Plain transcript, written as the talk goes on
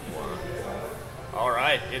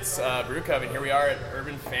right, it's Coven. Here we are at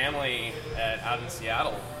Urban Family out in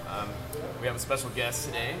Seattle. We have a special guest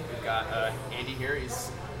today. We've got Andy here.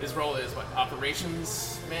 His role is what?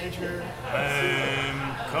 Operations manager?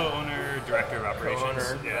 Co-owner, director of operations.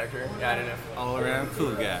 Co-owner, director. Yeah, I don't know. All-around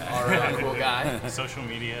cool guy. All-around cool guy. Social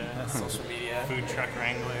media. Food truck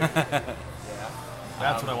wrangler. Yeah.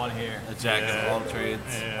 That's what I want to hear. A jack of all trades.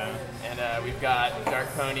 Yeah. And we've got Dark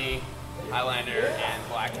Pony, Highlander, and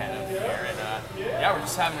Black Hat over here. And yeah, we're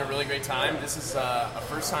just having a really great time. This is a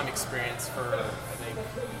first-time experience for, I think,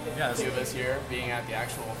 a few of us here, being at the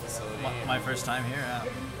actual facility. My first time here, yeah.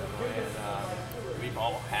 And we've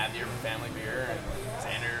all had the Urban Family beer, and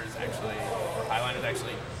Highlander's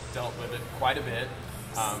actually dealt with it quite a bit.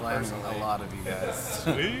 A lot of you guys.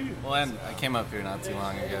 Sweet. Well, and I came up here not too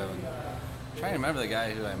long ago, and I'm trying to remember the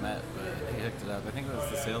guy who I met, but he hooked it up. I think it was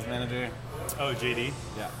the sales manager. Oh, JD?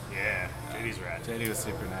 Yeah, JD's rad. JD was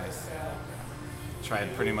super nice.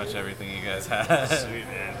 Tried pretty much everything you guys had. Sweet,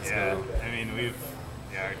 man. Yeah. Cool. I mean,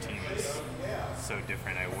 our team is so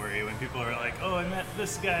different. I worry when people are like, oh, I met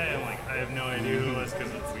this guy. I'm like, I have no idea who it was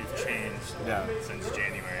because we've changed since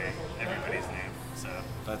January, everybody's name. So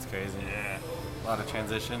That's crazy. Yeah. A lot of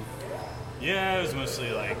transition. Yeah, it was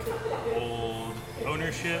mostly like old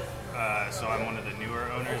ownership. So I'm one of the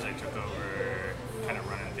newer owners. I took over kind of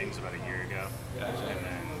running things about a year ago. Gotcha. And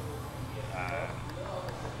then,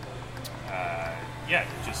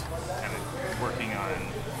 just kind of working on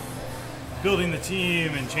building the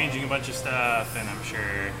team and changing a bunch of stuff. And I'm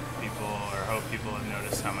sure hope people have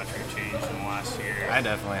noticed how much we've changed in the last year. I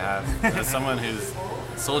definitely have. As someone who's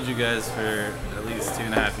sold you guys for at least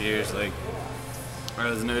 2.5 years, I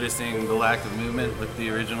was noticing the lack of movement with the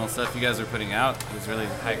original stuff you guys were putting out. It was really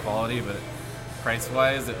high quality, but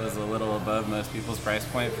price-wise, it was a little above most people's price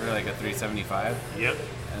point for like a $375. Yep.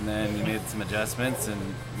 And then you made some adjustments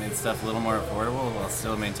and made stuff a little more affordable while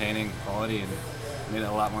still maintaining quality and made it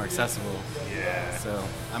a lot more accessible. Yeah. So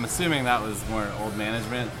I'm assuming that was more old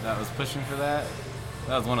management that was pushing for that.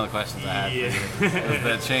 That was one of the questions I had for you. Was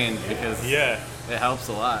that change, because it helps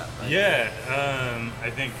a lot. I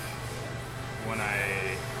think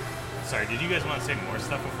Sorry, did you guys want to say more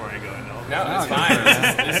stuff before I go into all this? No, that's fine.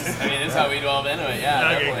 This is how we delve into it.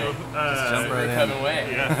 Yeah, okay, definitely. cool. Just jump right in. Coven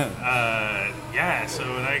way. Yeah. So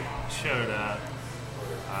when I showed up,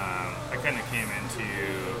 I kind of came into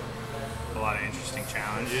a lot of interesting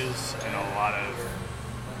challenges and a lot of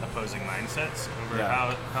opposing mindsets over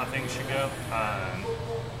how things should go.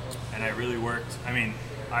 And I really worked. I mean,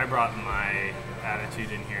 I brought my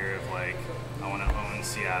attitude in here of like, I want to own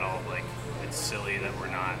Seattle. Like, it's silly that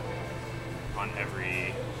we're not on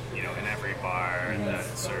every, in every bar that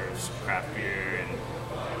serves craft beer, and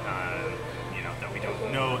that we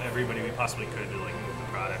don't know everybody we possibly could to like move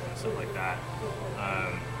the product and stuff like that.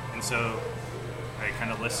 And so I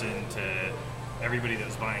kind of listened to everybody that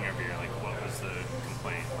was buying our beer. Like, what was the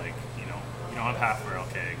complaint? Like, you don't have half barrel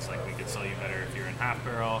kegs. Like, we could sell you better if you're in half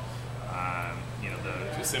barrel.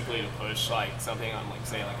 Just simply to push like something on like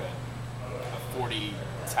say like a 40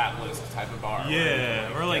 tap list type of bar.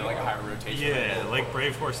 Yeah, or like a higher rotation. Yeah, like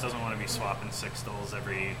Brave Horse doesn't want to be swapping 6 stills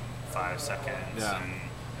every 5 seconds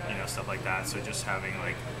and stuff like that. So just having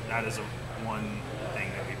like that is one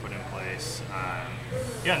thing that we put in place.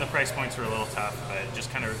 And the price points were a little tough, but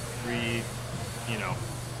just kind of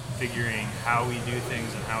figuring how we do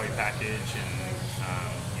things and how we package and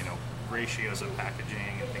ratios of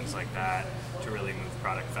packaging and things like that to really move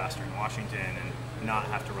product faster in Washington and not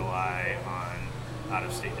have to rely on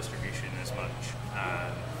out-of-state distribution as much,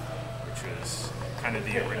 which was kind of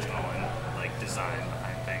the original and like design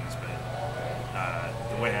behind things.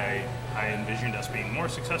 But the way I envisioned us being more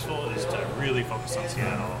successful is to really focus on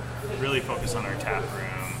Seattle, really focus on our tap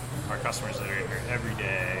room, our customers that are in here every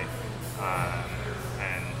day,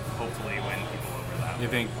 and hopefully win people over that. You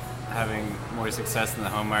think having more success in the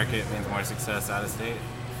home market means more success out of state?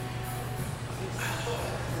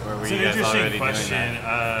 Or were It's you an guys interesting already question. doing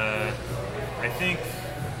that? I think,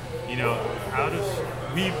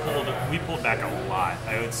 we pulled back a lot.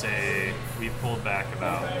 I would say we pulled back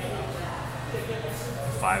about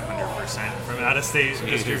 500% from out-of-state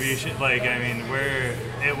distribution. Like, I mean,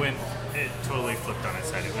 it totally flipped on its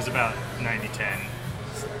head. It was about 90-10.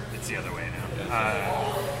 It's the other way now.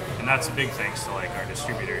 And that's a big thanks to like our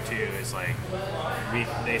distributor too, is like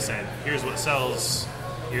they said, here's what sells,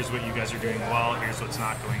 here's what you guys are doing well, here's what's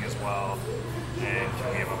not going as well, and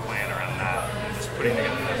can we have a plan around that? And just putting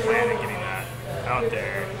together that plan and getting that out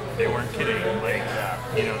there, they weren't kidding. Like,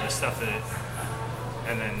 the stuff that,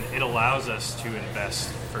 and then it allows us to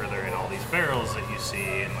invest further in all these barrels that you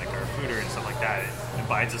see and like our fooder and stuff like that. It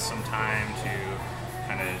buys us some time to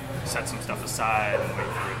kind of set some stuff aside and wait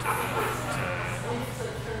for it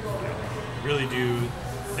to really do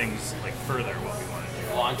things like further what we want to do.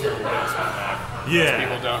 Long-term investment. Yeah.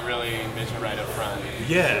 People don't really envision right up front.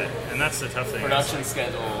 Yeah, and that's the tough thing. Production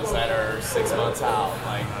schedules that are 6 months out,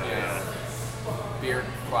 like beer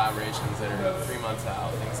collaborations that are 3 months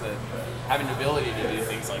out, things that having the ability to do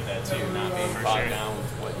things like that too, not being bogged down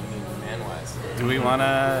with what you need man-wise. Do we want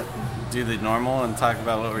to do the normal and talk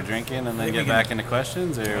about what we're drinking and then get back into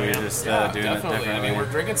questions, or are we just doing definitely. it differently? I mean,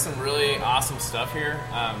 we're drinking some really awesome stuff here.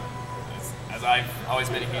 As I've always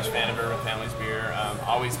been a huge fan of Urban Family's beer,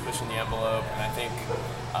 always pushing the envelope, and I think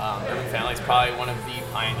Urban Family is probably one of the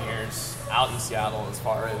pioneers out in Seattle as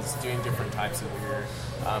far as doing different types of beer.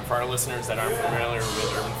 For our listeners that aren't familiar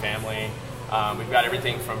with Urban Family, we've got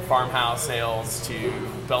everything from farmhouse ales to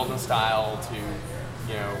Belgian style to,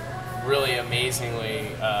 really amazingly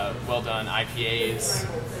well done IPAs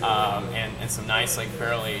and some nice like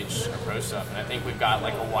barrel aged approach stuff. And I think we've got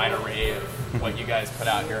like a wide array of what you guys put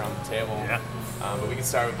out here on the table. Yeah. But we can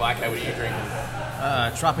start with Black Hat. What are you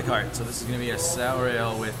drinking? Tropic Heart. So this is going to be a sour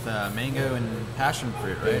ale with mango and passion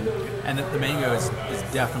fruit, right? And the mango is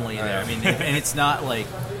definitely there. I mean, and it's not like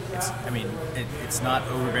it's not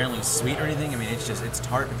overbearingly sweet or anything. I mean, it's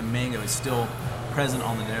tart, but the mango is still present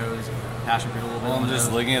on the nose. Passion fruit a little bit. Well, on I'm the just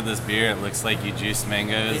nose. looking at this beer. It looks like you juiced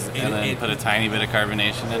mangoes and then put a tiny bit of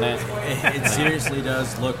carbonation in it. It seriously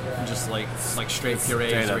does look just like straight puree,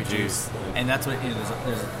 Straight up straight juice, juice. and that's what it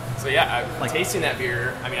is. So yeah, tasting that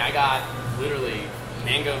beer, I mean, I got literally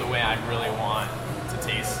mango the way I really want to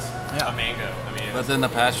taste a mango. I mean, But then the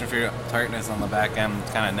passion fruit tartness on the back end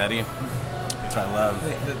is kind of nutty, which I love.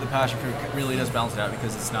 The passion fruit really does balance it out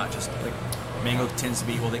because it's not just like mango tends to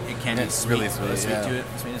be it can be It's sweet, really sweet,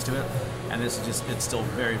 sweetness to it, and this is just it's still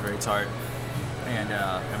very very tart. And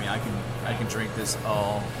I mean, I can drink this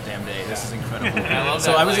all damn day. This is incredible. I love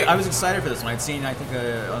So that, I was excited for this one. I'd seen I think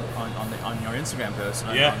on your Instagram post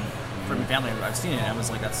on Urban Family. I've seen it. And I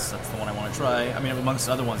was like, that's the one I want to try. I mean, amongst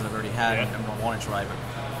other ones that I've already had and I want to try, but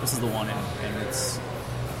this is the one, and it's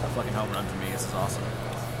a fucking home run for me. This is awesome.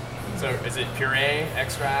 so is it puree,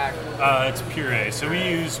 extract? It's puree. So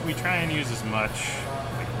we try and use as much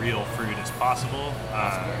like real fruit as possible,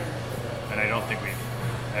 and I don't think we've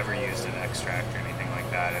ever used an extract or anything like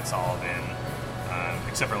that. It's all been,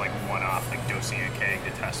 except for like one-off, like dosing a keg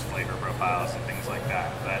to test flavor profiles and things like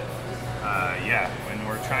that. But when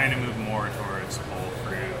we're trying to move more towards whole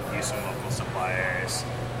fruit, use some local suppliers.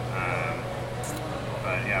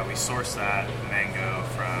 But yeah, we source that mango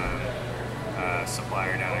from a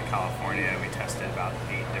supplier down in California. We tested about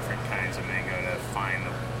 8 different kinds of mango to find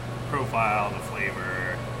the profile, the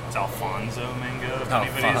flavor. It's Alfonso mango, if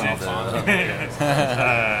anybody's Alfonso.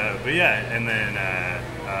 but yeah, and then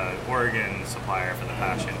Oregon supplier for the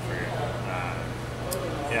passion fruit.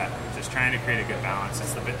 Just trying to create a good balance.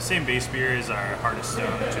 It's the same base beer as our Hardest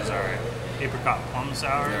Stone, which is our apricot plum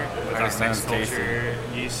sour with our mixed culture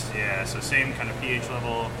yeast. Yeah, so same kind of pH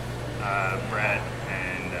level, Brett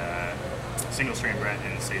and single strain Brett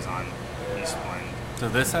and Saison yeast blend. So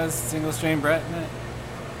this has single strain Brett in it,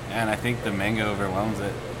 and I think the mango overwhelms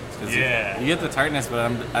it. You get the tartness, but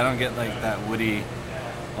I don't get like that woody.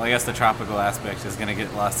 Well, I guess the tropical aspect is gonna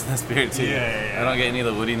get lost in this beer too. I don't get any of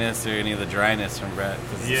the woodiness or any of the dryness from Brett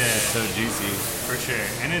because it's so juicy. For sure,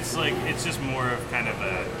 and it's just more of kind of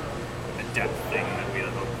a depth thing that we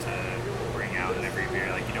hope to bring out in every beer.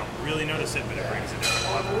 Like you don't really notice it, but it brings a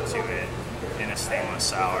different level to it in a stainless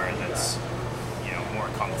sour that's more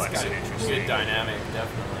complex and interesting. Good dynamic,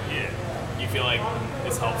 definitely. Yeah. Do you feel like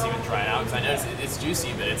this helps even dry it out? Because I know it's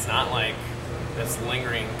juicy, but it's not like this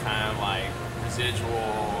lingering kind of like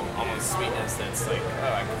residual, almost sweetness that's like,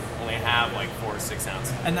 I can only have like 4 to 6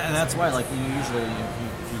 ounces. And that's why, like, usually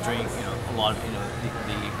if you drink, a lot of,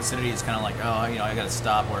 the acidity is kind of like, I got to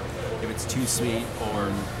stop, or if it's too sweet,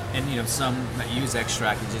 or, and some that use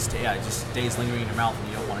extract, it just stays lingering in your mouth, and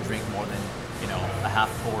you don't want to drink more than, a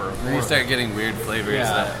half pour. Then you start getting weird flavors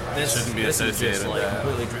that shouldn't be associated is just, with that.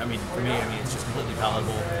 completely, for me, it's just completely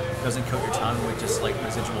palatable. It doesn't coat your tongue with just, like,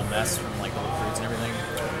 residual mess from, like, all the fruits and everything.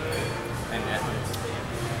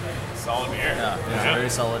 And Solid beer. yeah, it's a very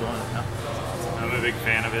solid one. Yeah. I'm a big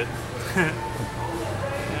fan of it.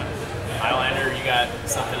 Highlander, you got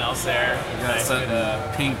something else there? You got something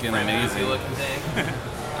pink and amazing. Looking thing.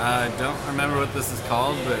 I don't remember what this is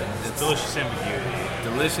called, but it's Delicious ambiguity.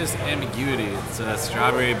 Delicious Ambiguity. It's a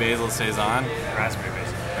strawberry basil saison. Raspberry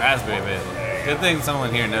basil. Raspberry basil. Good thing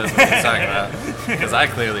someone here knows what he's talking about, because I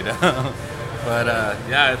clearly don't. But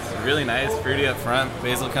it's really nice, fruity up front.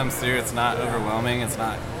 Basil comes through. It's not overwhelming. It's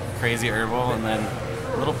not crazy herbal, and then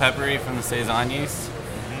a little peppery from the saison yeast,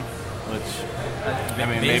 which I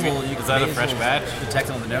mean, maybe is that a fresh batch? Detect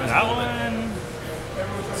on the nose. That one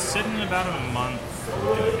sitting about a month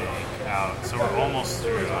in make out, so we're almost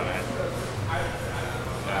through on it.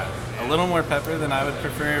 A little more pepper than I would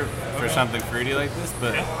prefer for something fruity like this,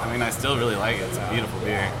 but I mean, I still really like it. It's a beautiful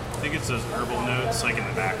beer. I think it's those herbal notes, like in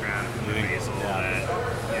the background from the basil, that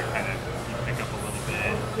you pick up a little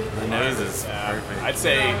bit. The nose is perfect. I'd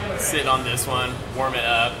say sit on this one, warm it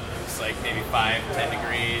up. It's like maybe 5-10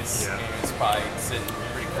 degrees. Yeah. Maybe it's probably sitting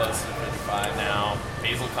pretty close to 55 now.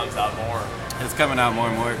 Basil comes out more. It's coming out more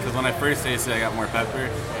and more because when I first tasted it, I got more pepper.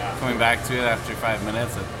 Yeah. Coming back to it after 5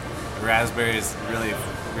 minutes, the raspberry is really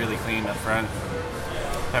clean up front.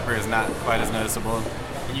 Pepper is not quite as noticeable.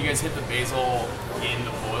 And you guys hit the basil in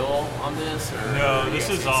the boil on this? Or No, you this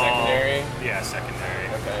guys is do all secondary? Yeah, secondary.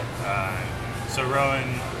 Okay. So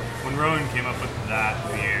when Rowan came up with that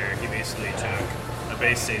beer, he basically took a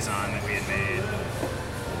base saison that we had made,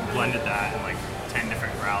 blended that in like 10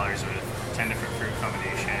 different growlers with 10 different fruit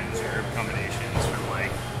combinations, herb combinations, from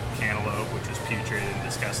like cantaloupe, which was putrid and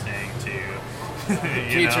disgusting, to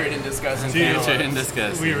Putrid and disgusting. Putrid and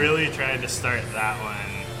disgusting. We really tried to start that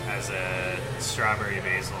one as a strawberry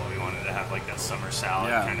basil. We wanted to have like that summer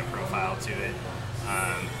salad kind of profile to it,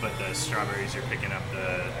 but the strawberries are picking up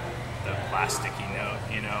the plasticky note,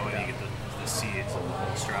 when you get the seeds of the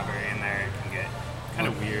whole strawberry in there, it can get kind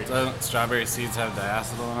of weird. So strawberry seeds have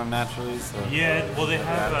diacetyl in them naturally, so Yeah, well they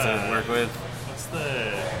have to work with. What's the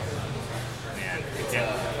man? I can't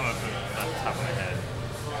come up with it off the top of my head.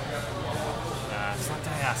 It's not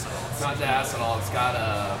diacetyl. It's not diacetyl. It's got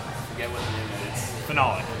I forget what the name is.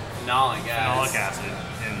 Phenolic. Phenolic, yeah. Phenolic acid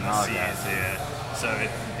in the seeds, So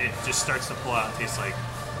it just starts to pull out and tastes like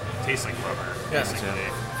rubber, basically.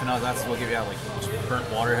 That's what will give you out like burnt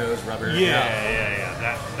water hose, rubber.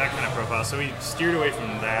 Yeah. That kind of profile. So we steered away from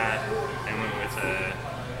that and went with a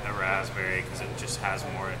raspberry because it just has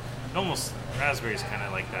more. Raspberry is kind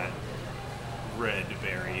of like that red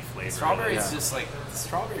berry flavor. Strawberry is just like the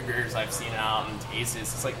strawberry beers I've seen out and tasted.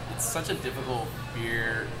 It's such a difficult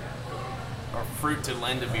beer or fruit to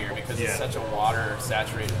lend a beer because it's such a water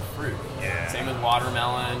saturated fruit. Yeah. Same with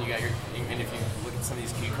watermelon. You got and if you look at some of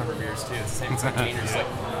these cucumber beers too, it's the same containers. Like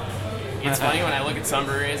it's funny when I look at some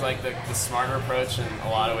breweries, like the smarter approach in a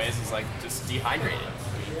lot of ways is like just dehydrate it.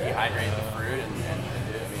 Dehydrate the fruit and do it.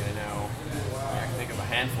 I mean, I know I can think of a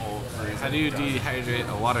handful of breweries. How do you dehydrate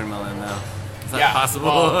a watermelon though? Is that Yeah, possible?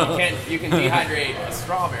 well, you can dehydrate a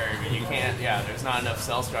strawberry, but you can't. Yeah, there's not enough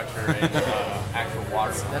cell structure in actual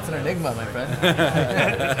water. That's an enigma, my friend.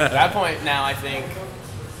 At that point now, I think,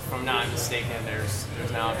 if I'm not mistaken, there's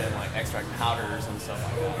now been like extract powders and stuff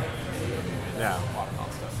like that. Yeah.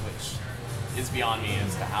 Watermelon stuff, which is beyond me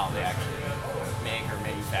as to how they actually make or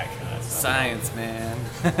manufacture that stuff. Science, man.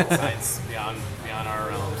 Science beyond our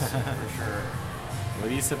realms for sure. What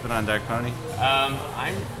are you sipping on, Dark Pony?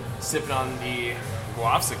 I'm sipping on the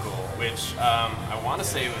Guavsicle, which I want to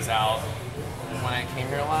say was out when I came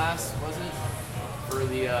here last, was it? For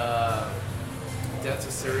the Death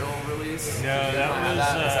to Cereal release? No,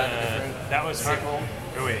 that was sickle?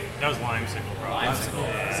 Oh wait, that was lime sickle, probably. Lime sickle.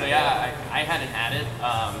 Yeah. So yeah, I hadn't had it.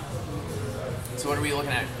 So what are we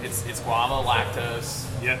looking at? It's guava, lactose,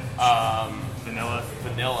 Yep.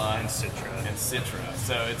 Vanilla and citra.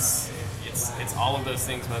 So it's all of those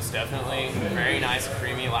things most definitely. Very nice,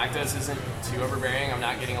 creamy. Lactose isn't too overbearing. I'm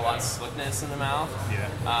not getting a lot of slickness in the mouth. Yeah.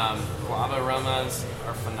 Guava aromas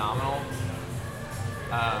are phenomenal.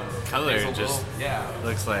 Color there's a just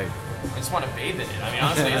looks like. I just want to bathe in it. I mean,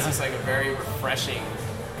 honestly, it's just like a very refreshing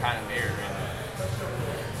kind of beer.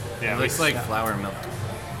 Yeah. It looks like flour milk.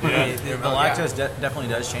 Yeah, the lactose definitely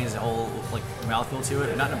does change the whole like mouthfeel to it,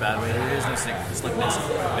 but not in a bad way. There is no slickness,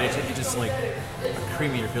 but it just like a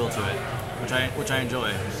creamier feel to it, which I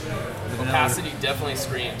enjoy. Opacity definitely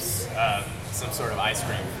screams some sort of ice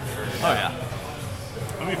cream for sure. Oh yeah.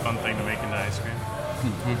 That'd be a fun thing to make into ice cream.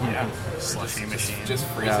 Yeah. Slushy machine. Just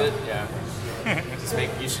freeze it. Yeah.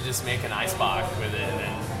 You should just make an ice box with it, and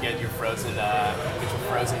then get your frozen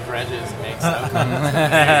dredges and make some.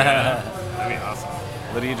 That'd be awesome.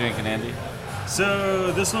 What are you drinking, Andy?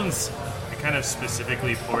 So this one's, I kind of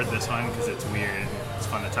specifically poured this one because it's weird. It's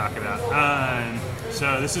fun to talk about.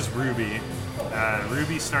 So this is Ruby.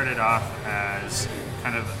 Ruby started off as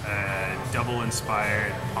kind of a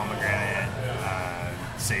double-inspired pomegranate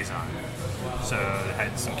saison. So it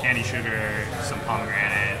had some candy sugar, some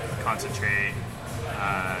pomegranate concentrate,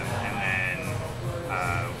 and then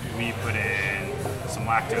we put in some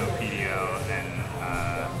lacto pedio and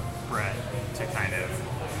Brett to kind of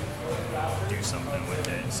do something with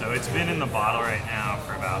it. So it's been in the bottle right now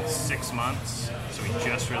for about 6 months. So we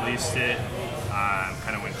just released it.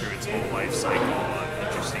 Kind of went through its whole life cycle of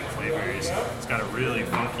interesting flavors. It's got a really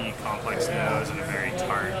funky, complex nose and a very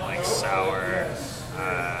tart, like sour,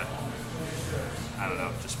 I don't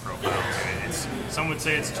know, just profile to it. Some would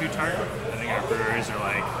say it's too tart. I think our brewers are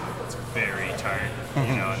like, it's very tart,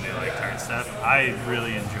 you know, and they like tart stuff. I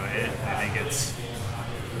really enjoy it. I think it's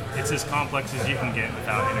as complex as you can get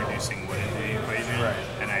without introducing wood into the equation,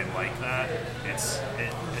 and I like that. It's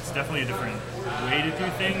definitely a different way to do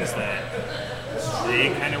things that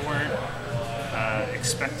they kind of weren't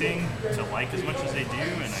expecting to like as much as they do,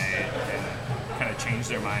 and kind of change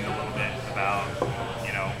their mind a little bit about,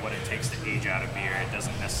 you know, what it takes to age out a beer. It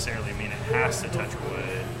doesn't necessarily mean it has to touch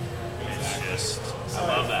wood. It's just... I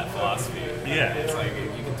love that philosophy. Yeah. It's like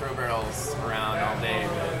you can throw barrels around all day,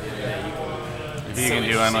 but at the end of the day you can... You can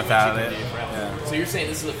do one without it. Yeah. So you're saying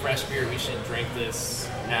this is a fresh beer, we should drink this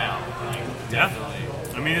now? Like, definitely.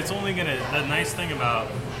 I mean, it's only gonna... The nice thing about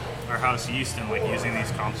our house yeast and like using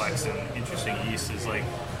these complex and interesting yeasts is like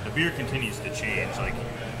the beer continues to change. Like,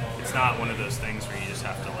 it's not one of those things where you just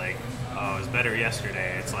have to like, oh, it was better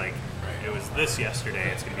yesterday. It's like, it was this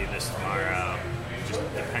yesterday, it's gonna be this tomorrow. It just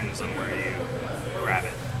depends on where you grab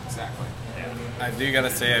it. Exactly. Yeah. I do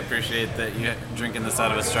gotta say I appreciate that you drinking this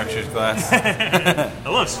out of a Structures glass. I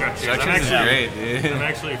love Structures. Structures is great, dude. I'm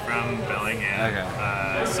actually from Bellingham,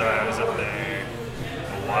 so I was up there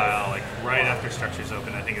a while, like right after Structures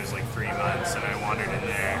opened. I think it was like 3 months, and I wandered in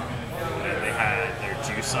there, and they had their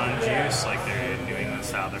Juice on Juice, like their New England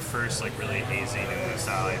style, their first like really hazy New England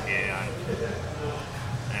style IPA on,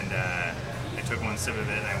 and I took one sip of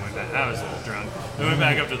it, and I went back. I was a little drunk. I went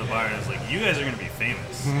back up to the bar, and I was like, "You guys are gonna be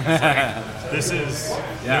famous. It's like, this is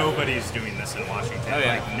nobody's doing this in Washington.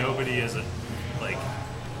 Like nobody is a like."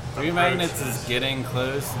 Three Magnets is getting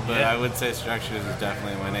close, but I would say Structures is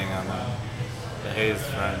definitely winning on the haze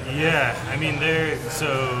front. Yeah, I mean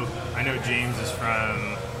so I know James is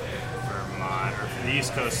from Vermont or from the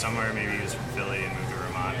East Coast somewhere. Maybe he was from Philly and moved to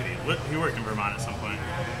Vermont, but he worked in Vermont at some point.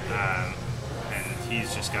 And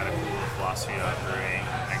he's just got a cool philosophy on brewing.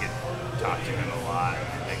 I get talk to him a lot.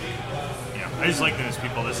 I just like them as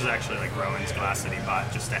people. This is actually like Rowan's glass that he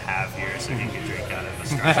bought just to have here so he could drink out of a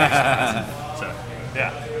Structures glass. So,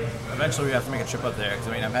 yeah. Eventually we have to make a trip up there, because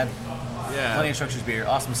I mean, I've had plenty of Structures beer,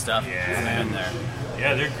 awesome stuff. Yeah. In there.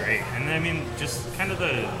 Yeah, they're great. And I mean, just kind of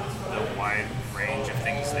the wide range of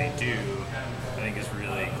things they do, I think is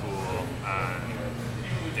really cool.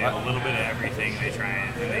 They have a little bit of everything they try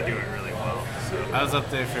and they do it really well. So. I was up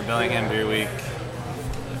there for Bellingham Beer Week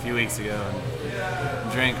a few weeks ago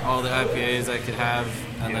and drank all the IPAs I could have,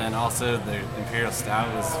 and then also their Imperial Stout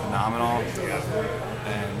was phenomenal.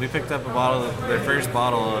 And we picked up their first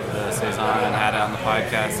bottle of the Saison and had it on the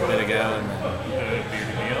podcast a bit ago.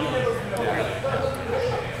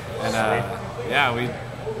 And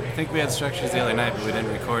I think we had Structures the other night, but we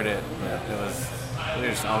didn't record it. But they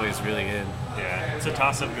were just always really good. Yeah, it's a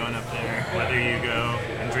toss-up going up there, whether you go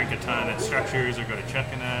and drink a ton at Structures or go to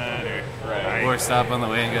Chuckanut or stop on the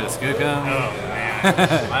way and go to Skookum. Oh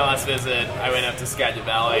man! My last visit, I went up to Skagit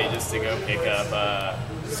Valley just to go pick up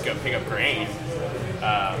grain,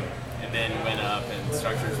 and then went up and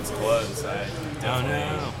Structures was closed. I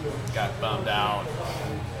definitely got bummed out.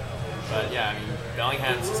 But yeah, I mean,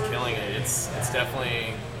 Bellingham's just killing it. It's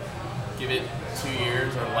definitely, give it 2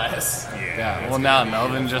 years or less. Yeah. Well, now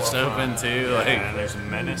Melvin just opened too. And there's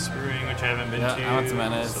Menace Brewing, which I haven't been to. I went to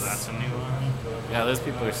Menace. So that's a new one. Yeah, those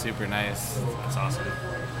people are super nice. That's awesome.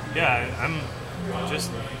 Yeah, I'm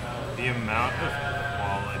just the amount of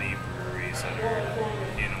quality breweries that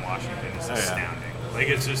are in Washington is astounding. Like,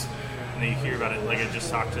 it's just, and you hear about it. Like, I just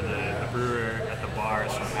talked to the brewer at the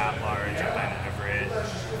bars from At Large up in Everett.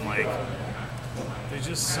 I'm like, there's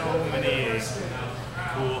just so many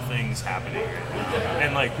cool things happening right now.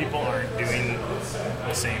 And like, people aren't doing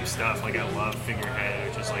the same stuff. Like, I love Figurehead,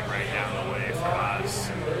 which is like right down the way from us.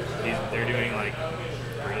 They're doing like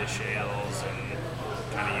British ales and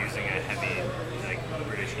kind of using a heavy like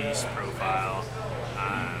British yeast profile.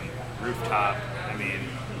 Rooftop, I mean,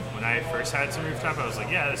 when I first had some Rooftop, I was like,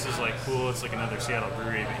 yeah, this is like cool. It's like another Seattle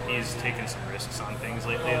brewery, but he's taken some risks on things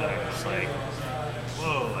lately that I'm just like,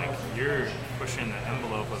 whoa, like you're pushing the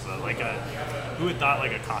envelope of who would thought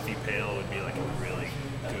like a coffee pale would be like a really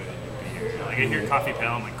good beer? Like, I hear coffee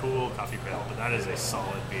pale, I'm like, cool, coffee pale, but that is a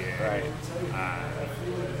solid beer. Right.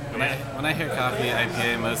 When I hear coffee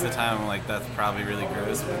IPA, most of the time I'm like, that's probably really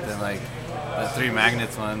gross. But then like the Three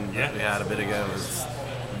Magnets one that we had a bit ago was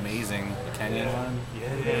amazing. The Kenyan one.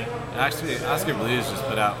 Yeah. Actually, Oscar Blues just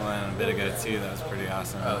put out one a bit ago too. That was pretty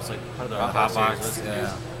awesome. Oh, it's like part of the Hot Box. series.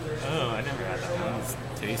 Yeah. Oh, I never had that one. It's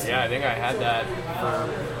tasty. Yeah, I think I had that for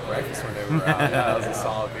breakfast one day we were out. Yeah, that was a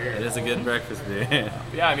solid beer. It is a good breakfast beer.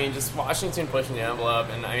 Yeah, I mean, just Washington pushing the envelope,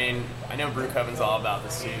 and I mean, I know Brew Coven's all about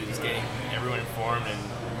this too, just getting everyone informed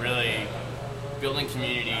and really building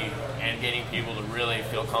community and getting people to really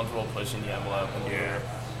feel comfortable pushing the envelope and beer.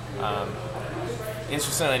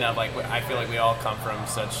 Interestingly enough, like I feel like we all come from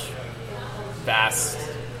such vast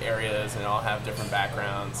areas and all have different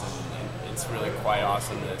backgrounds, and it's really quite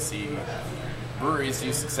awesome to see breweries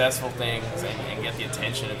do successful things and get the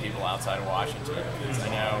attention of people outside of Washington. Because I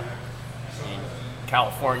know, I mean,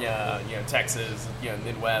 California, Texas,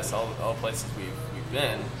 Midwest, all places we've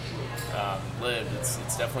been, lived.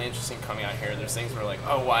 It's definitely interesting coming out here. There's things where like,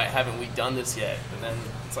 oh, why haven't we done this yet? And then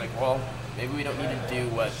it's like, well, maybe we don't need to do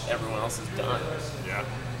what everyone else has done. Yeah.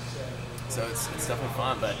 So it's definitely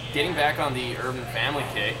fun. But getting back on the urban family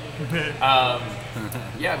kick,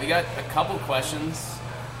 yeah, we got a couple questions.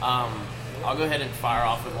 I'll go ahead and fire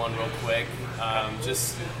off with one real quick.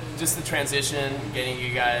 Just the transition, getting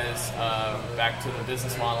you guys back to the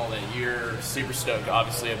business model that you're super stoked,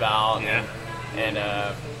 obviously, about. Yeah. And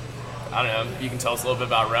I don't know, you can tell us a little bit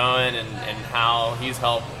about Rowan and how he's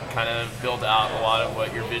helped kind of build out a lot of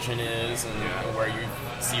what your vision is and where you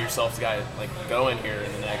see yourselves guys like going here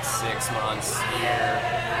in the next 6 months, year,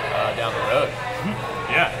 down the road.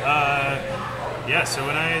 Yeah, so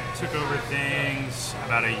when I took over things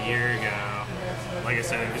about a year ago, like I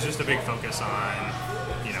said, it was just a big focus on,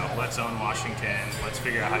 let's own Washington, let's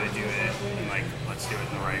figure out how to do it, and let's do it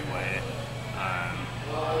in the right way.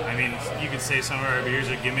 I mean, you could say some of our beers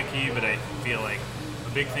are gimmicky, but I feel like a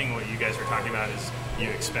big thing what you guys were talking about is you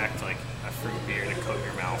expect like a fruit beer to coat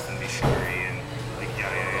your mouth and be sugary and like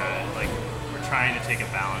yada yada yada. Like we're trying to take a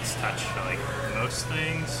balanced touch to like most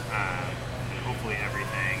things and hopefully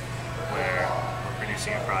everything, where we're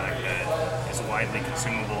producing a product that is widely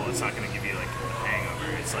consumable. It's not going to give you like a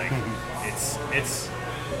hangover. It's like it's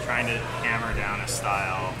trying to hammer down a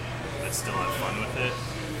style but still have fun with it.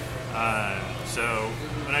 So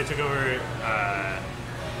when I took over,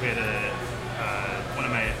 we had one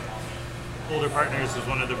of my older partners was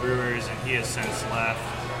one of the brewers, and he has since left.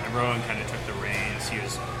 And Rowan kind of took the reins. He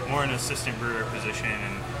was more in an assistant brewer position,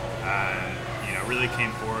 and really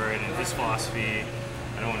came forward. And his philosophy,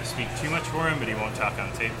 I don't want to speak too much for him, but he won't talk on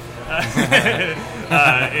tape.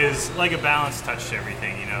 Is like a balanced touch to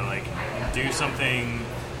everything. Like do something,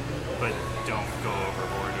 but don't go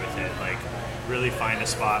overboard with it. Like really find a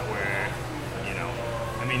spot where,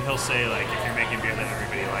 he'll say like if you're making beer that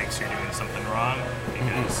everybody likes, you're doing something wrong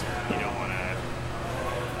because you don't want to.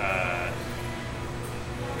 I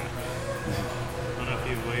don't know if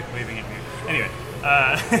he's waving at me. Anyway,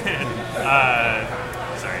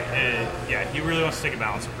 sorry. Yeah, he really wants to take a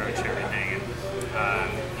balanced approach to everything,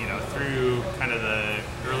 and through kind of the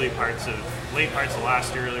late parts of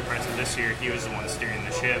last year, early parts of this year, he was the one steering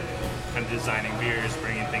the ship, kind of designing beers,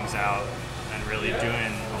 bringing things out, and really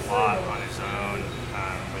doing a lot on his own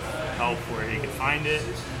with help where he could find it.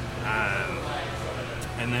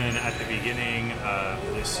 And then at the beginning of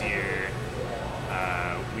this year,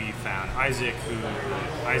 we found Isaac,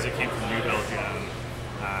 Isaac came from New Belgium,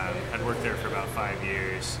 had worked there for about 5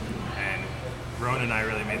 years, and Rowan and I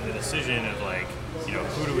really made the decision of like,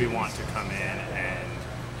 who do we want to come in and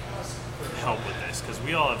help with this? Because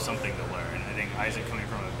we all have something to learn. I think Isaac coming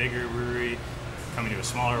from a bigger brewery, coming to a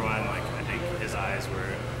smaller one, like I think his eyes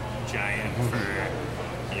were giant for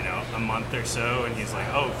a month or so, and he's like,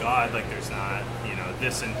 oh God, like there's not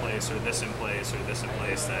this in place or this in place or this in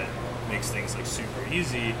place that makes things like super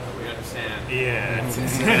easy. We understand. Yeah.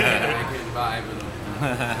 Very good vibe with them.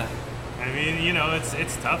 I mean,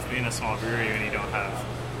 it's tough being a small brewery when you don't have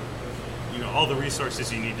all the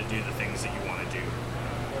resources you need to do the things that you want to do.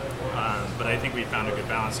 But I think we found a good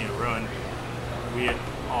balance. Rowan, we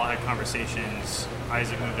all had conversations.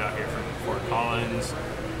 Isaac moved out here from Fort Collins.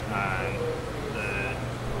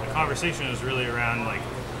 The conversation was really around like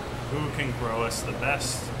who can grow us the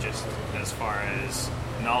best, just as far as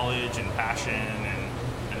knowledge and passion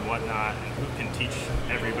and whatnot, and who can teach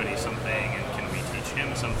everybody something, and can we teach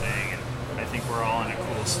him something? And I think we're all in a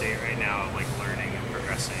cool state right now of like learning and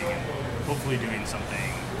progressing and hopefully doing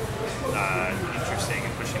something interesting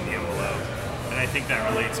and pushing the envelope. And I think that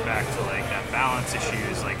relates back to like that balance issue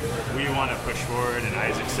is like we want to push forward, and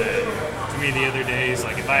Isaac said to me the other day, he's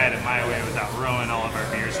like, if I had it my way without Rowan, all of our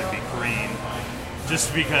beers would be green.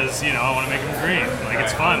 Just because, I want to make them green. Like,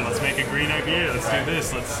 it's fun. Let's make a green IPA. Let's do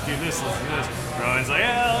this. Let's do this. Let's do this. Rowan's like,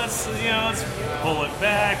 yeah, let's pull it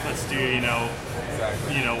back. Let's do,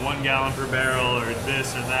 1 gallon per barrel or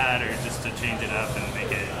this or that, or just to change it up and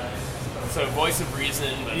make it. So voice of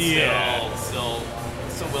reason, but still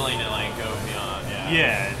still willing to like go beyond. Yeah.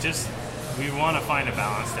 Yeah, just we want to find a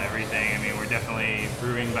balance to everything. I mean, we're definitely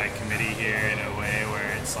brewing by committee here in a way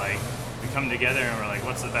where it's like we come together and we're like,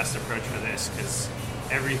 what's the best approach for this? Because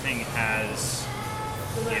everything has,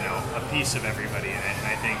 you know, a piece of everybody in it. And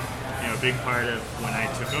I think, you know, a big part of when I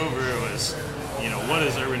took over was, you know, what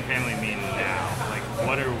does urban family mean now? Like,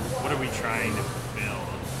 what are we trying to build?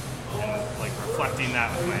 And like reflecting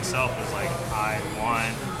that with myself was like, I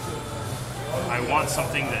want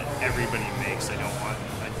something that everybody makes. I don't want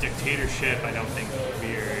a dictatorship. I don't think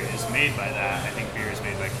beer is made by that. I think beer is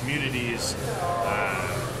made by communities.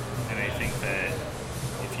 And I think that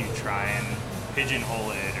if you try and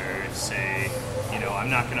pigeonhole it or say, you know, I'm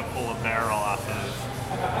not going to pull a barrel off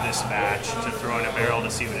of this batch to throw in a barrel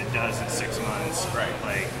to see what it does in 6 months. Right.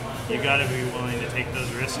 Like, you got to be willing to take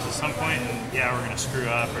those risks at some point. And yeah, we're going to screw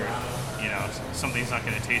up, or you know, something's not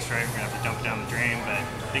going to taste right. We're going to have to dump it down the drain. But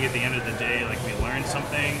I think at the end of the day, like, we learned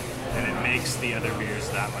something, and it makes the other beers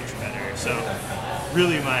that much better. So,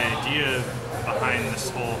 really, my idea behind this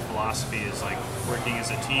whole philosophy is like working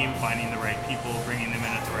as a team, finding the right people, bringing them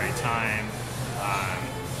in at the right time,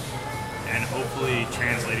 and hopefully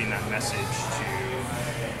translating that message to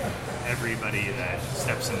everybody that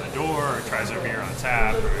steps in the door or tries our beer on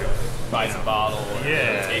tap or Buys a bottle or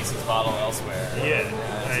takes his bottle elsewhere. Yeah,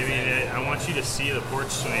 I mean, I want you to see the porch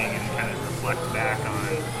swing and kind of reflect back on,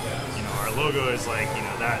 you know, our logo is like, you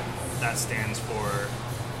know, that stands for,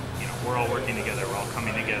 you know, we're all working together, we're all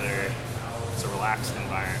coming together. It's a relaxed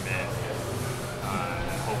environment,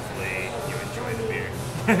 and hopefully you enjoy the beer.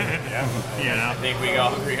 Yeah. You know? I think we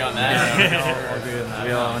all agree on that.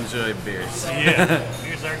 We all enjoy beers. Yeah,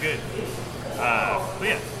 beers are good. But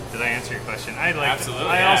yeah, did I answer your question? Absolutely.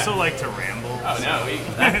 I also like to ramble. Oh no,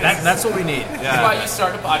 That's what we need. that's why you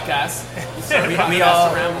start a podcast. You start a We podcast all-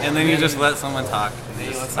 to ramble. And then you just let someone talk. And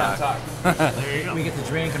then you let someone talk. There you go. We get to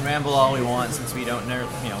drink and ramble all we want since we don't know,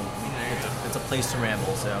 you know, it's a place to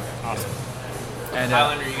ramble. So Awesome. and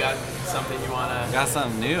Highlander, you got something you wanna? Got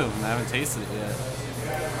something new, and I haven't tasted it yet.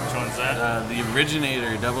 Which one's that? The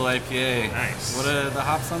Originator Double IPA. Nice. What are the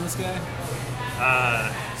hops on this guy?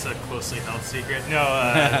 It's a closely held secret. No,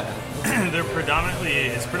 it's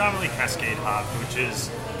predominantly Cascade hop, which is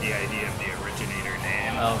the idea of the Originator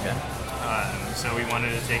name. oh, okay. So we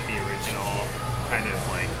wanted to take the original kind of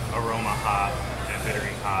like aroma hop and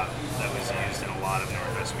bittering hop that was used in a lot of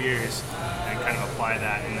Northwest beers and kind of apply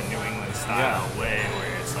that in the New England style way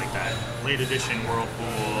where it's like that late edition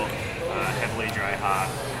Whirlpool, heavily dry hop.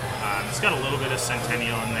 It's got a little bit of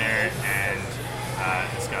Centennial in there, and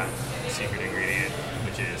it's got a secret ingredient,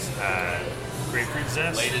 which is grapefruit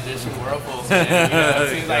zest. Late edition Whirlpools. Man. You know, as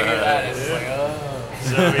soon as I hear that, it's just like, oh.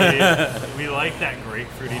 So we like that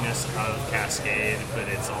grapefruitiness of Cascade, but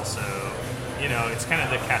it's also, you know, it's kind of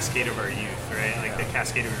the Cascade of our youth, right? Like the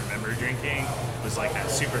Cascade we remember drinking was like that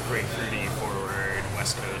super grapefruity forward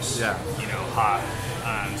West Coast, you know, hop.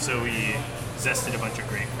 So we zested a bunch of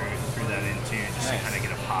grapefruit, threw that in too, just to kind of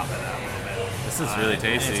get a pop of that a little bit. This is really And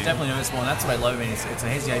tasty. it's definitely noticeable, and that's what I love. I mean, it's a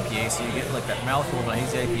hazy IPA, so you get like that mouthful of a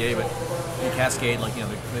hazy IPA, but you cascade like, you know,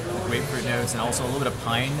 the grapefruit notes and also a little bit of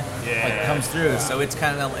pine like comes through. So it's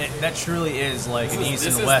kind of that truly is like an east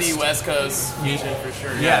This and is west. the West Coast fusion for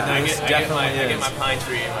sure. Yeah, I this get definitely I get is. my pine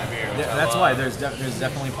tree in my beer. Which I That's love. why there's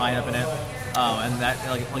definitely pine up in it, and that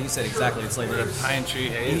like you said exactly. It's like The pine tree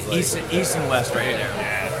haze. east and west right there.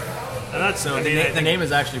 Yeah. And that's, So I the, mean, I the think- name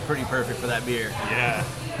is actually pretty perfect for that beer. Yeah.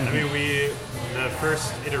 I mean, the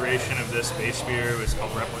first iteration of this base beer was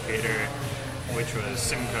called Replicator, which was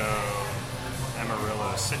Simcoe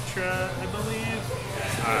Amarillo Citra, I believe.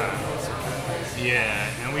 Yeah,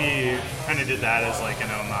 and we kind of did that as like an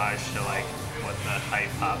homage to like what the hype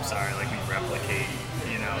hops are. Like we replicate,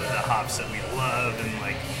 you know, the hops that we love, and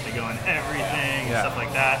like they go in everything and stuff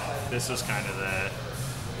like that. This was kind of the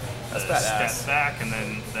badass. step back, and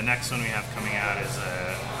then the next one we have coming out is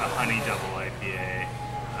a honey double IPA.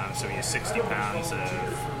 So we use 60 pounds of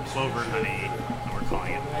clover honey, and we're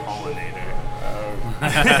calling it pollinator.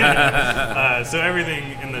 So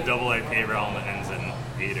everything in the double IPA realm ends in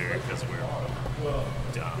ater because we're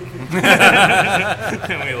dumb.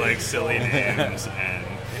 And we like silly names, and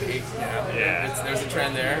There's a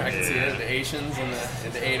trend there. I can see it. The Asians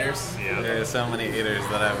and the Aiders. There are so many eaters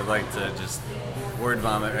that I would like to just word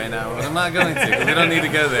vomit right now, but I'm not going to because we don't need to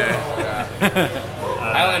go there.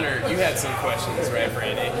 Highlander, you had some questions, right, for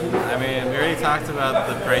Andy? I mean, we already talked about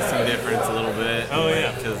the pricing difference a little bit. Oh,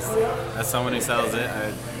 yeah. Because as someone who sells it,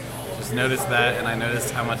 I just noticed that, and I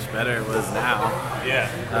noticed how much better it was now. Yeah.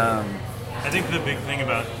 I think the big thing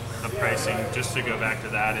about the pricing, just to go back to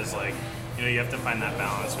that, is like, you know, you have to find that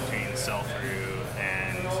balance between sell-through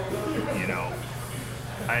and, you know,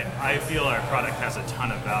 I feel our product has a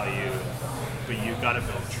ton of value, but you've got to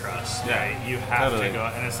build trust, Yeah, right? You have totally. to go,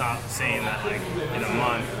 and it's not saying that like in a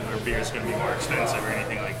month our beer is going to be more expensive or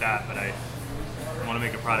anything like that, but I want to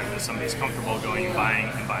make a product that somebody's comfortable going and buying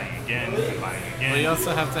again and buying again. Well, you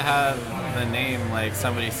also have to have the name, like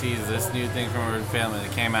somebody sees this new thing from Urban Family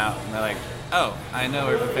that came out, and they're like, oh, I know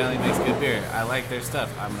Urban Family makes good beer. I like their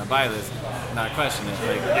stuff. I'm going to buy this, not question it.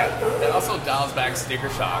 Like, It also dials back sticker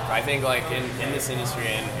shock. I think like in this industry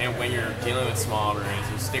and when you're dealing with small breweries,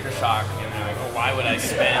 there's sticker shock and they're like, oh, why would I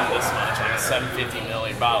spend this much on a 750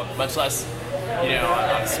 milliliter bottle? Much less,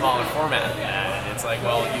 on a smaller format than that. And it's like,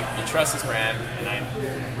 well, you trust this brand, and I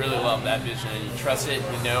really love that vision. And you trust it,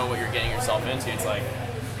 you know what you're getting yourself into. It's like,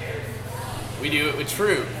 we do it with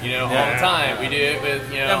True, all the time. We do it with,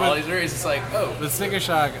 all these breweries. It's like, oh, with Sticker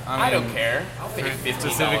Shock, I don't care. I'll pay $15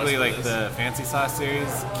 specifically for like this. the Fancy Sauce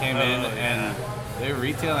series came in, and they're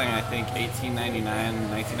retailing, I think, $18.99,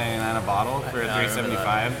 $19.99 a bottle for a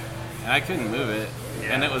 $3.75, and I couldn't move it.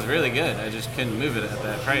 And it was really good. I just couldn't move it at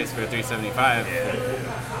that price for $3.75.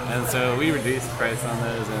 And so we reduced the price on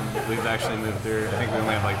those, and we've actually moved through. I think we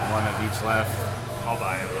only have like one of each left. I'll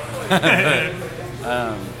buy them.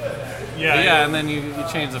 And then you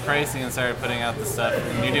change the pricing and started putting out the stuff.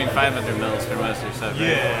 And you're doing 500 mils for most of your stuff, right?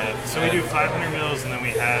 Yeah, so we do 500 mils, and then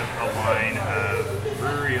we have a line of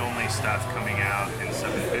brewery-only stuff coming out in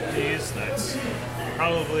 750s that's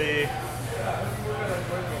probably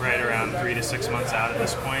right around 3 to 6 months out at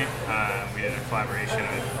this point. We did a collaboration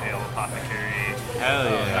with Ale Apothecary. Hell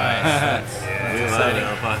yeah. Yeah, We love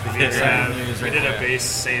Ale Apothecary. We did a base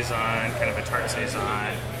saison, kind of a tart saison,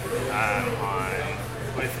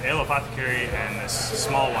 with Ale Apothecary and this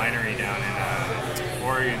small winery down in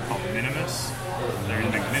Oregon called Minimus. They're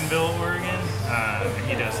in McMinnville, Oregon. And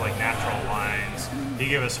he does like natural wines. He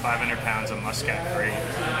gave us 500 pounds of Muscat grape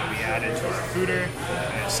that we added to our foeder,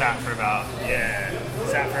 and it sat for about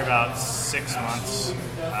 6 months,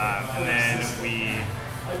 and then we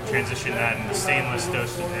transitioned that into stainless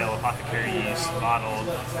dosed Ale Apothecary yeast, bottled.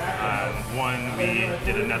 We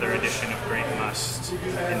did another addition of grape must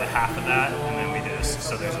into half of that, and then we did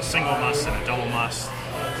so there's a single must and a double must,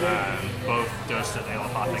 both dosed at Ale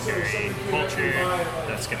Apothecary culture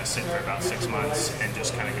that's going to sit for about 6 months and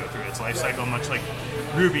just kind of go through its life cycle, much like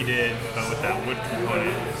Ruby did, but with that wood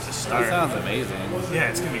component to start. That sounds amazing. Yeah,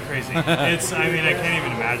 it's gonna be crazy. I can't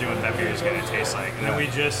even imagine what that beer is gonna taste like. And then we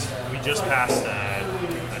just passed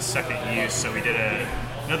a second use, so we did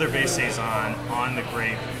another base saison on the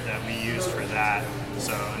grape that we used for that.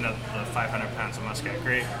 So another 500 pounds of Muscat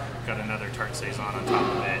grape, got another tart saison on top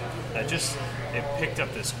of it. It picked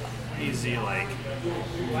up this crazy like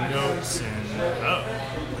notes and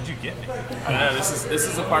what'd you get me? No, this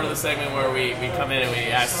is a part of the segment where we come in and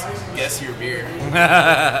we ask, guess your beer.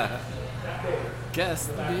 Guess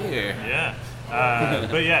the beer. Yeah.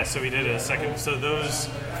 But yeah, so we did a second. So those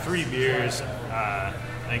 3 beers, I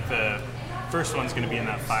think the first one's going to be in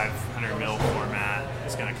that 500 ml format.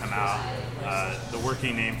 It's going to come out. The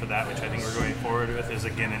working name for that, which I think we're going forward with, is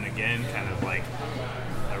Again and Again, kind of like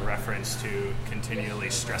a reference to continually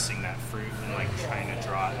stressing that fruit and like trying to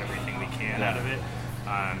draw everything we can out of it.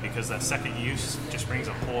 Because that second use just brings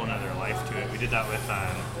a whole another life to it. We did that with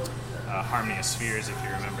Harmony of Spheres, if you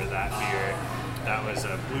remember that beer. That was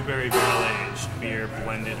a blueberry barrel-aged beer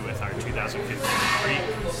blended with our 2015 Creek.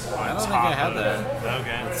 I don't think I had that.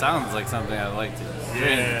 Okay. It sounds like something I'd like to drink.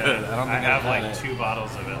 Yeah, I don't think have I've had like it. 2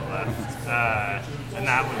 bottles of it left. And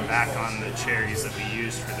that went back on the cherries that we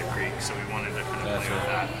used for the Creek, so we wanted to kind of play with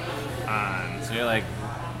that. So you're like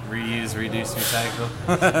reuse, reduce, recycle.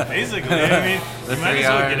 Basically, I mean, The you might 3 as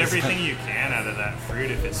well Rs. get everything you can out of that fruit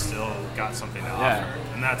if it's still got something to offer.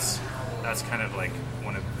 And that's kind of like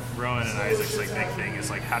one of Rowan and Isaac's like big thing is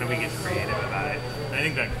like, how do we get creative about it? And I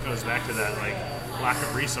think that goes back to that like lack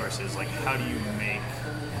of resources. Like, how do you make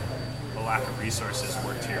the lack of resources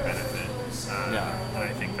work to your benefit? And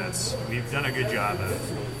I think we've done a good job of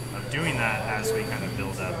doing that as we kind of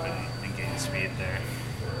build up and gain speed there.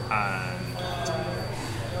 I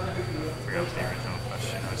forgot what the original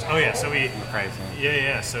question was. Oh yeah, so we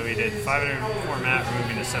so we did 500 format, we're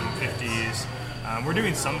moving to 750s. We're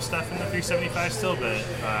doing some stuff in the 375 still, but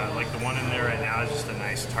like the one in there right now is just a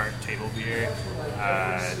nice tart table beer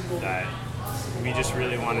that we just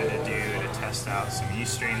really wanted to do to test out some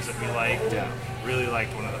yeast strains that we liked, and really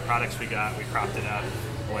liked one of the products we got. We cropped it up,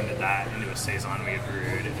 blended that into a saison we had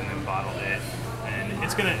brewed, and then bottled it. And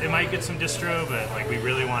it might get some distro, but like we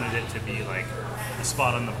really wanted it to be like a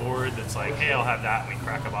spot on the board that's like, hey, I'll have that, and we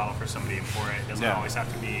crack a bottle for somebody and pour it. It doesn't always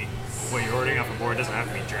have to be what you're ordering off a board. It doesn't have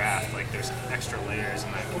to be draft. Like there's extra layers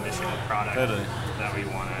in that conditioned product that we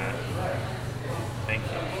want to thank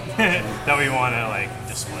you, that we want to like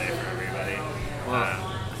display for everybody. Well,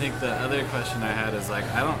 I think the other question I had is like,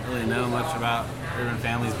 I don't really know much about Urban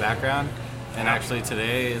Family's background, and actually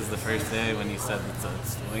today is the first day when you said it's a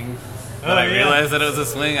swing. When I realized that it was a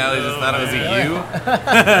swing, I always just thought it was a U.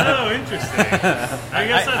 Oh, interesting. I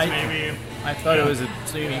guess that's maybe. I thought it was a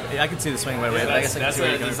swing. I could see the swing right away, but I guess I that's can see what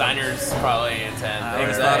where the you're coming designer's probably intent. I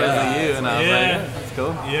always thought it was a U, and I was like, that's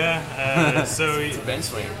cool. Yeah. So It's a bench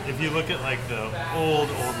swing. if you look at like the old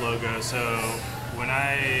logo, so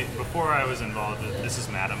before I was involved with, this is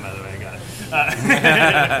Madam, by the way, I got it.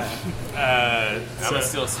 I was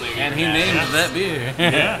still swinging. And he named that beer.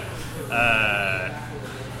 Yeah.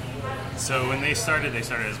 So when they started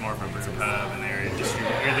as more of a brew pub, and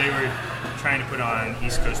they were trying to put on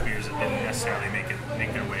East Coast beers that didn't necessarily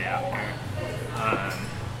make their way out here.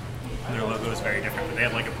 Their logo was very different, but they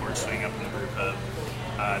had like a porch swing up in the brew pub.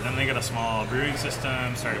 Then they got a small brewing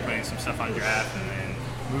system, started putting some stuff on draft, and then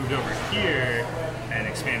moved over here and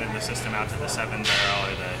expanded the system out to the 7-barrel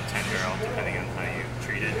or the 10-barrel, depending on how you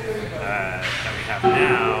treat it, that we have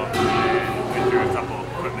now. And went through a couple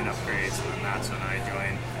equipment upgrades, and then that's when I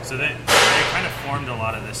joined. So they kind of formed a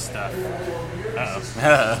lot of this stuff.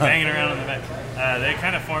 Banging around in the back. They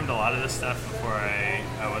kind of formed a lot of this stuff before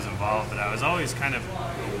I was involved, but I was always kind of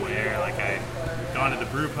aware. Like I'd gone to the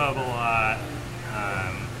brew pub a lot.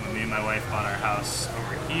 When me and my wife bought our house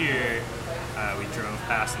over here, we drove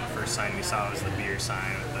past, and the first sign we saw was the beer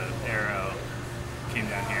sign with the arrow. Came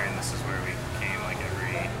down here, and this is where we came like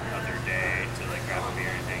every other day to like grab a beer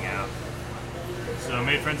and hang out. So I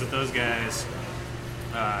made friends with those guys,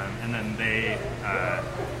 and then they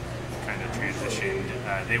kind of transitioned.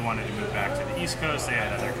 They wanted to move back to the East Coast. They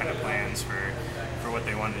had other kind of plans for what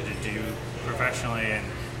they wanted to do professionally, and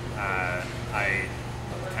I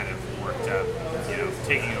kind of worked up,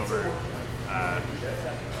 taking over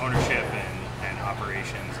ownership and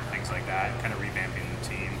operations and things like that, and kind of revamping the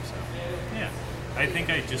team. So, yeah. I think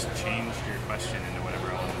I just changed your question into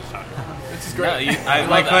whatever I was talking about. Which is great.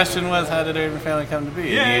 My question was, how did Urban Family come to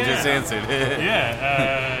be? And you just answered it.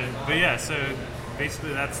 But yeah, so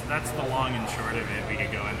basically that's the long and short of it. We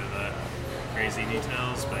could go into the crazy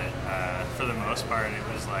details, but for the most part,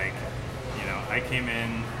 it was like, I came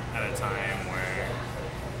in at a time where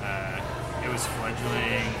it was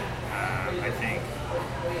fledgling. I think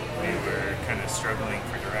we were kind of struggling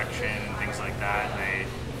for direction and things like that. And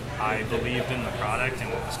I believed in the product and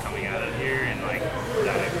what was coming out of here, and like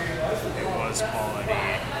that it was quality.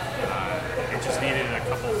 It just needed a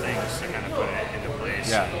couple things to kind of put it into place.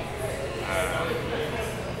 Yeah.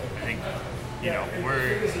 I think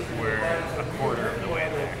we're a quarter of the way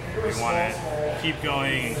there. We want to keep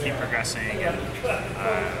going and keep progressing, and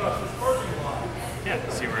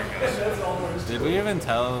see where it goes. Did we even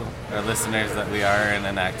tell our listeners that we are in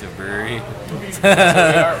an active brewery? We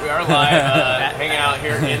are live, hanging out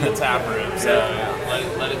here in the tap room, so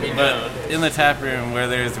let it be known. But in the tap room where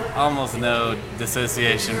there's almost no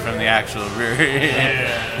dissociation from the actual brewery.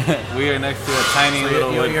 Yeah. We are next to a tiny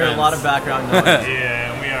little wood you hear a fence. lot of background noise.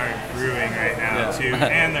 Yeah, and we are brewing right now too,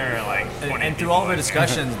 and there are like 20 And through people all of our in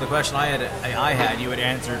discussions, the question I had, you had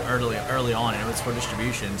answered early on, and it was for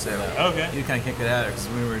distribution. So Okay. you kind of kicked it out because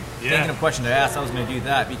we were Yeah. thinking of questions to ask. I was going to do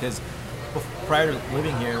that because prior to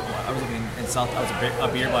living here, I was living in South. I was a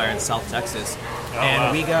beer buyer in South Texas, and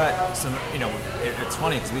wow. we got some. It's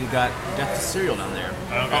funny because we got Death to Cereal down there.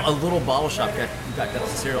 Okay. A little bottle shop got Death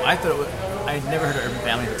to Cereal. I thought I had never heard of Urban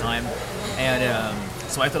Family at the time, and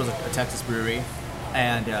so I thought it was a Texas brewery.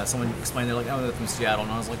 And someone explained, they're like, oh, they're from Seattle.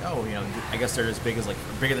 And I was like, oh, I guess they're as bigger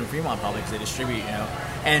than Fremont probably because they distribute,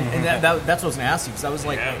 And that's what I was going to ask you because I was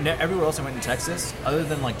like, everywhere else I went in Texas, other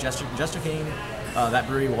than like Jester King, that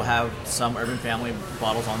brewery will have some Urban Family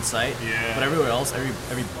bottles on site. Yeah. But everywhere else, every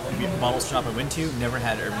bottle shop I went to never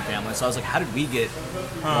had Urban Family. So I was like, how did we get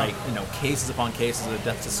cases upon cases of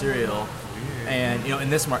Death to Cereal? And in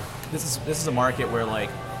this this is a market where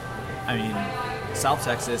South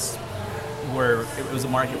Texas, where it was a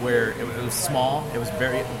market where it was small, it was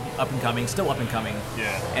very up and coming, still up and coming.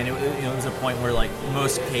 Yeah. And it was a point where like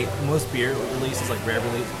most beer releases, like rare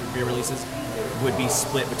beer releases, would be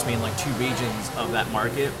split between like two regions of that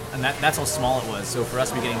market, and that's how small it was. So for us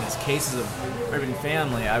to be getting these cases of Urban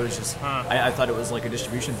Family, I was just I thought it was like a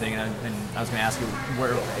distribution thing, and I was going to ask you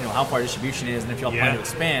where how far distribution is, and if y'all plan to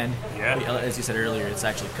expand. Yeah. As you said earlier, it's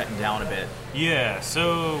actually cutting down a bit. Yeah,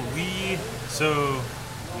 so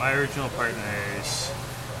my original partners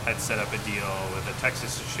had set up a deal with a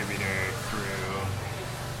Texas distributor through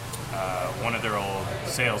one of their old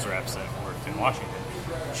sales reps that worked in Washington.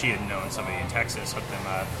 She had known somebody in Texas, hooked them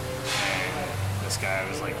up, and this guy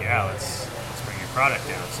was like, yeah, let's bring your product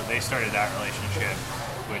down. So they started that relationship,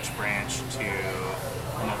 which branched to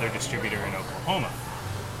another distributor in Oklahoma.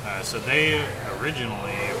 So they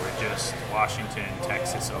originally were just Washington,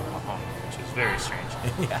 Texas, Oklahoma, which is very strange.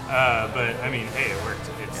 But I mean, hey, it worked.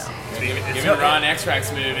 It's a Ron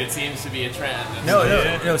Extracts move. It seems to be a trend. No,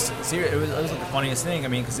 seriously, it was like the funniest thing. I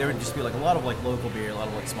mean, because there would just be like a lot of like local beer, a lot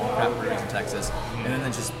of like small craft breweries in Texas, and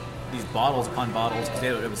then just these bottles upon bottles,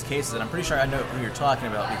 because it was cases, and I'm pretty sure I know who you're talking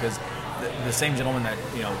about, because the same gentleman that,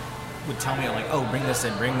 you know, would tell me like, oh, bring this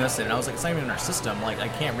in, and I was like, it's not even in our system, like I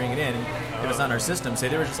can't bring it in if it's not in our system. So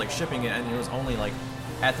they were just like shipping it, and it was only like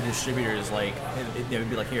at the distributors, like it would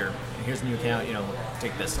be like, here's a new account, you know,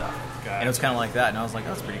 take this stuff. And it was kind of like that, and I was like,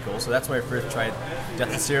 that's pretty cool. So that's why I first tried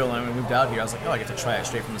Death of Cereal, and when we moved out here, I was like, oh, I get to try it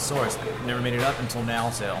straight from the source. Never made it up until now,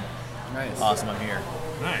 so Nice. Awesome, I'm here.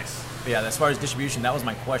 Nice. But yeah, as far as distribution, that was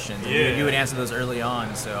my question. Yeah. You would answer those early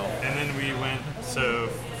on, so. And then we went, so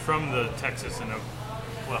from the Texas and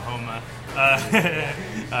Oklahoma,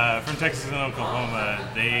 from Texas and Oklahoma,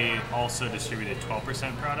 they also distributed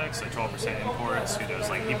 12% products, so 12% imports, who does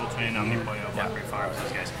like Evil Twin, Omnipollo, Blackberry Farms,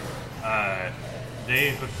 those guys.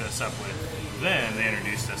 They hooked us up with them, they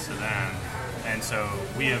introduced us to them, and so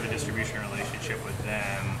we have a distribution relationship with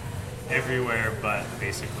them everywhere but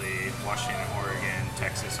basically Washington, Oregon,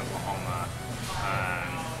 Texas, Oklahoma.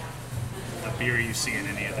 The beer you see in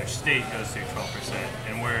any other state goes through 12%,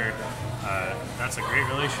 and that's a great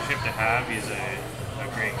relationship to have. He's a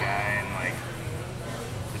great guy, and like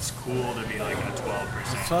it's cool to be like in a 12%.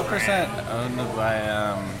 12% owned by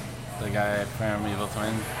the guy from Evil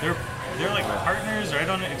Twin. They're like partners, or I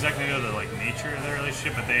don't exactly know the like nature of their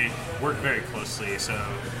relationship, but they work very closely. So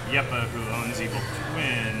Yepa, who owns Evil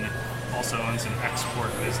Twin, also owns an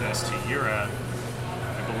export business to Europe,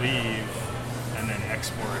 I believe, and then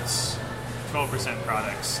exports 12%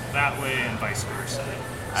 products that way and vice versa.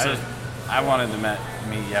 I wanted to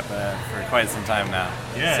meet Yepa for quite some time now.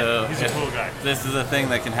 Yeah, so he's a cool guy. This is a thing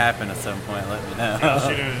that can happen at some point. Let me know.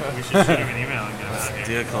 Yeah, we should shoot him an email and get him out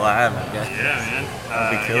Do here. a collab, I guess. Yeah, man.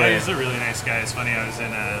 That'd be killer. Yeah, he's a really nice guy. It's funny. I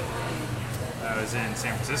was in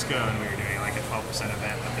San Francisco, and we were doing like a 12%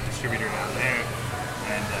 event with the distributor down there,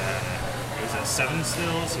 and it was at Seven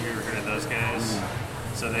Stills. Have you ever heard of those guys?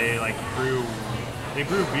 So they brew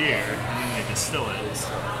beer and then they distill it.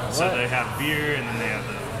 So they have beer and then they have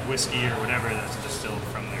the whiskey or whatever that's distilled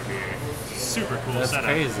from their beer. Super cool That's setup.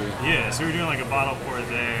 crazy. Yeah, so we were doing like a bottle pour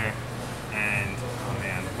there, and oh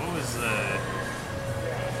man, what was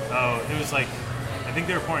it was like, I think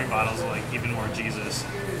they were pouring bottles of like Even More Jesus.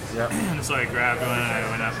 Yep. And so I grabbed one and I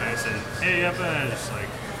went up and I said, hey, Yepa, and I was just like,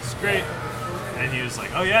 it's great. And he was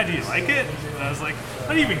like, oh yeah, do you like it? And I was like, I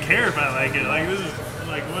don't even care if I like it. Like, this is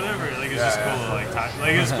like whatever. Like, it's just cool to like talk.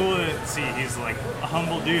 Like, it's cool to see he's like a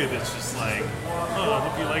humble dude that's just like, oh, I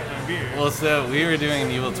hope you like my beer. Well, so we were doing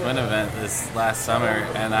an Evil Twin event this last summer,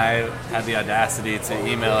 and I had the audacity to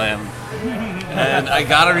email him, and I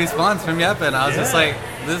got a response from Yepa, and I was just like,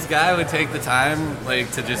 this guy would take the time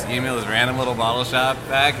like to just email his random little bottle shop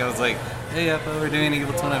back. I was like, hey Yepa, we're doing an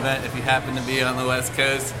Evil Twin event. If you happen to be on the West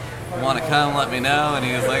Coast, want to come, let me know. And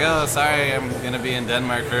he was like, oh, sorry, I'm going to be in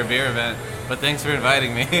Denmark for a beer event, but thanks for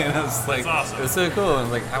inviting me. And I was like, That's awesome. It was so cool. I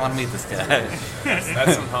was like, I want to meet this guy.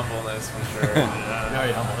 That's some humbleness for sure.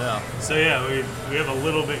 Very humble, yeah. So yeah, we have a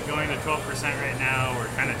little bit going to 12% right now. We're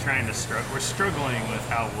kind of trying to we're struggling with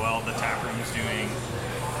how well the tap room is doing,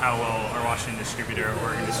 how well our Washington distributor,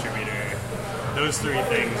 Oregon distributor. Those three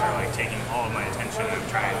things are like taking all of my attention. I'm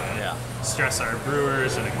trying to stress our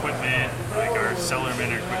brewers and equipment. Like our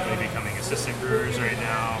cellarmen are quickly becoming assistant brewers right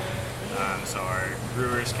now, so our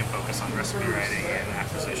brewers can focus on recipe writing and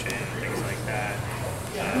acquisition and things like that.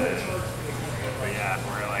 But yeah,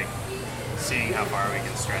 we're like seeing how far we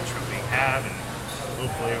can stretch what we have, and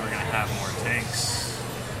hopefully we're gonna have more tanks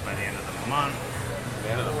by the end of the month.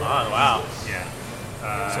 The end of the month, wow. Yeah.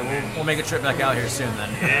 So we'll make a trip back out here soon then.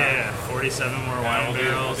 Yeah, 47 more wine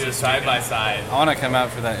barrels. We'll do side by side. I want to come out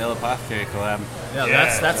for that Ill Apothecary collab. Yeah,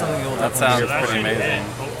 that's something you'll That definitely sounds hear. pretty should amazing.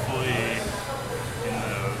 hit, hopefully in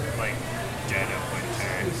the like dead of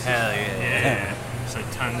winter. Hell yeah. Yeah. So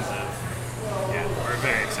tons of we're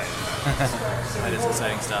very excited about this. That is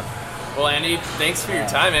exciting stuff. Well, Andy, thanks for your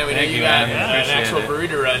time, man. We know Thank you you, got man. an Appreciate actual it. brewery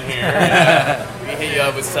to run here. We hit you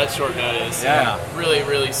up with such short notice. Yeah. Really,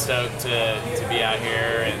 really stoked to be out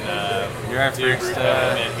here and You're our do a first, brew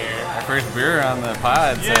event here. our first brewer on the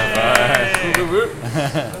pod so far.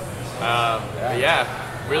 But yeah,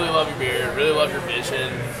 really love your beer. Really love your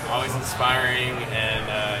vision. Always inspiring. And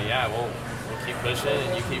we'll keep pushing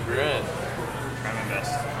and you keep brewing. Try my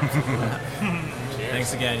best. Cheers.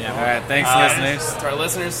 Thanks again. Yeah. All right, thanks, listeners. To our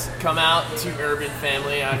listeners, come out to Urban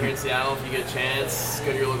Family out here in Seattle if you get a chance.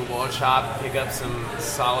 Go to your local boil shop, pick up some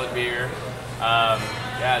solid beer.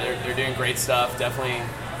 They're doing great stuff. Definitely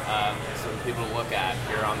some people to look at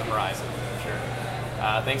here on the horizon, for sure.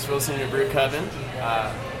 Thanks for listening to Brew Coven.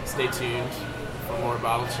 Stay tuned for more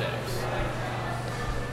bottled shakes.